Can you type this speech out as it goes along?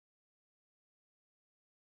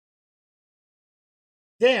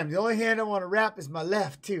Damn, the only hand I want to wrap is my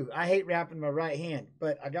left, too. I hate wrapping my right hand,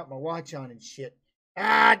 but I got my watch on and shit.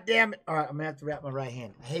 Ah, damn it. All right, I'm going to have to wrap my right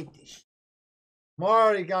hand. I hate this shit. I'm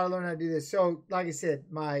already got to learn how to do this. So, like I said,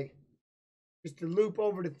 just a loop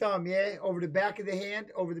over the thumb, yeah? Over the back of the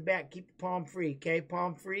hand, over the back. Keep the palm free, okay?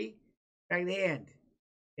 Palm free, back of the hand.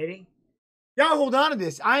 Ready? Y'all hold on to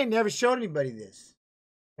this. I ain't never showed anybody this.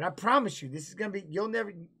 And I promise you, this is going to be,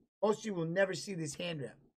 most of you will never see this hand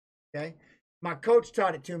wrap, okay? My coach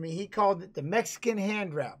taught it to me. He called it the Mexican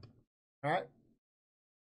hand wrap. All right.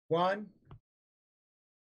 1.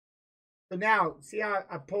 So now, see how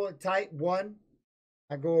I pull it tight? 1.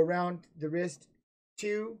 I go around the wrist.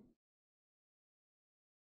 2.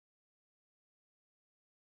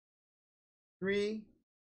 3.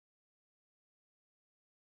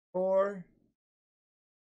 4.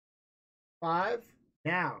 5.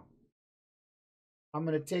 Now, I'm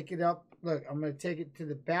going to take it up. Look, I'm going to take it to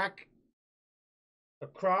the back.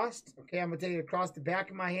 Across, okay, I'm gonna take it across the back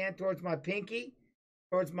of my hand towards my pinky.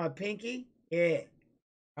 Yeah.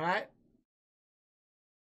 All right.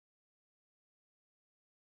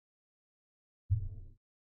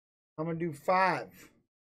 I'm gonna do 5.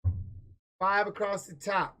 5 across the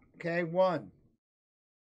top. Okay, 1,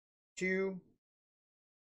 2,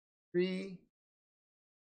 3,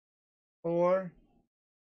 4,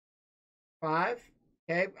 5.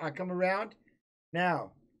 Okay, I come around.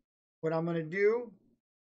 Now, what I'm gonna do.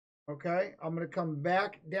 Okay, I'm going to come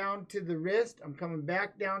back down to the wrist. I'm coming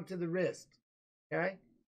back down to the wrist. Okay,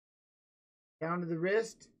 down to the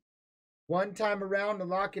wrist. 1 time around to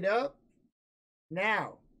lock it up.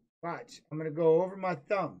 Now, watch. I'm going to go over my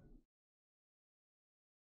thumb.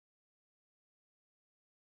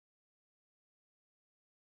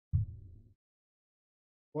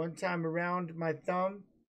 One time around my thumb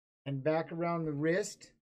and back around the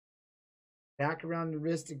wrist. Back around the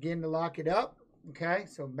wrist again to lock it up. Okay,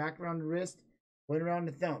 so back around the wrist, went around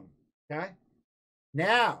the thumb. Okay,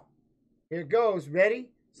 now here it goes. Ready?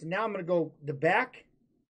 So now I'm going to go the back.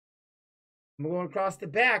 I'm going across the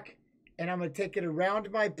back, and I'm going to take it around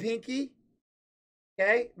my pinky.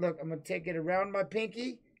 Okay, look, I'm going to take it around my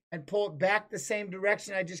pinky and pull it back the same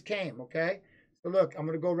direction I just came. Okay, so look, I'm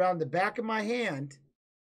going to go around the back of my hand,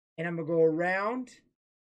 and I'm going to go around,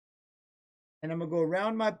 and I'm going to go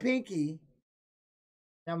around my pinky,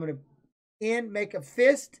 and I'm going to make a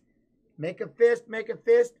fist, make a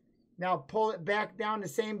fist. Now pull it back down the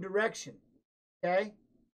same direction. Okay?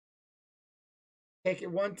 Take it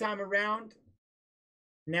 1 time around,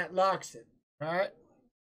 and that locks it. All right?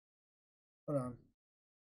 Hold on.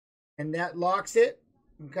 And that locks it.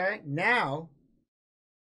 Okay? Now,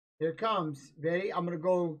 here it comes. Ready? I'm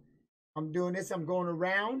doing this. I'm going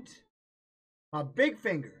around my big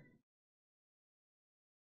finger.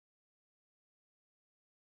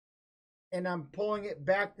 And I'm pulling it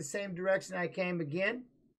back the same direction I came again.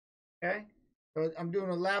 Okay? So I'm doing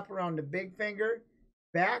a lap around the big finger.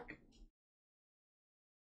 Back.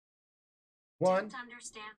 1. Don't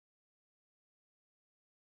understand.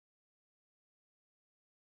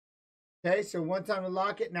 Okay, so 1 time to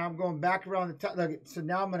lock it. Now I'm going back around the top. Look, so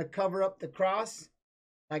now I'm going to cover up the cross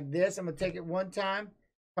like this. I'm going to take it 1 time,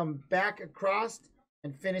 come back across,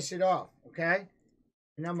 and finish it off. Okay?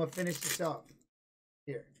 And I'm going to finish this off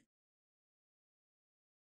here.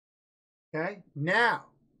 Okay, now,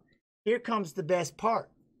 here comes the best part.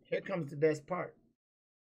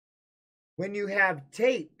 When you have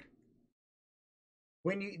tape,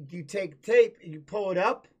 when you take tape, you pull it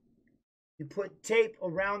up, you put tape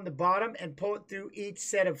around the bottom and pull it through each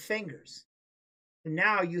set of fingers. And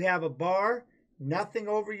now you have a bar, nothing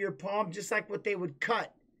over your palm, just like what they would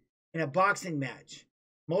cut in a boxing match.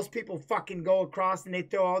 Most people fucking go across and they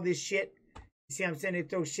throw all this shit. You see what I'm saying? They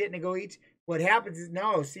throw shit and they go each. What happens is,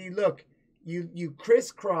 no, see, look. You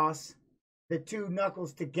crisscross the 2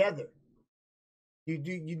 knuckles together. You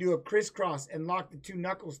do a crisscross and lock the 2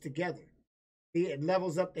 knuckles together. See, it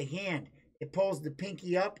levels up the hand. It pulls the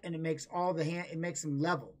pinky up and it makes all the hand. It makes them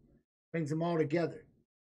level, brings them all together,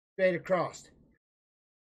 straight across,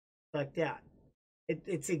 like that.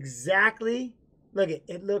 It's exactly. Look,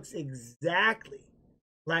 it looks exactly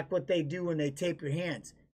like what they do when they tape your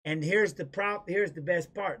hands. And here's the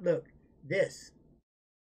best part. Look, this.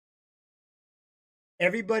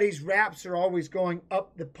 Everybody's wraps are always going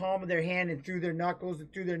up the palm of their hand and through their knuckles.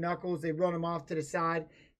 They run them off to the side.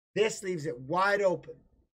 This leaves it wide open.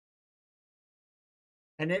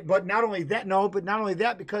 But not only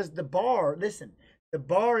that, because the bar, listen, the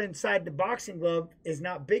bar inside the boxing glove is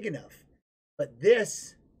not big enough. But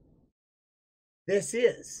this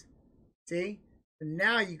is. See? And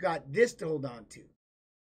now you got this to hold on to.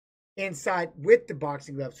 inside with the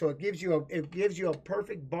boxing glove. So it gives you a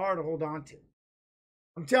perfect bar to hold on to.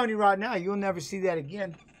 I'm telling you right now, you'll never see that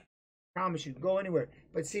again. Promise you, go anywhere.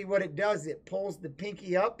 But see what it does, it pulls the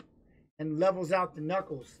pinky up and levels out the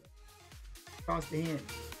knuckles across the hand.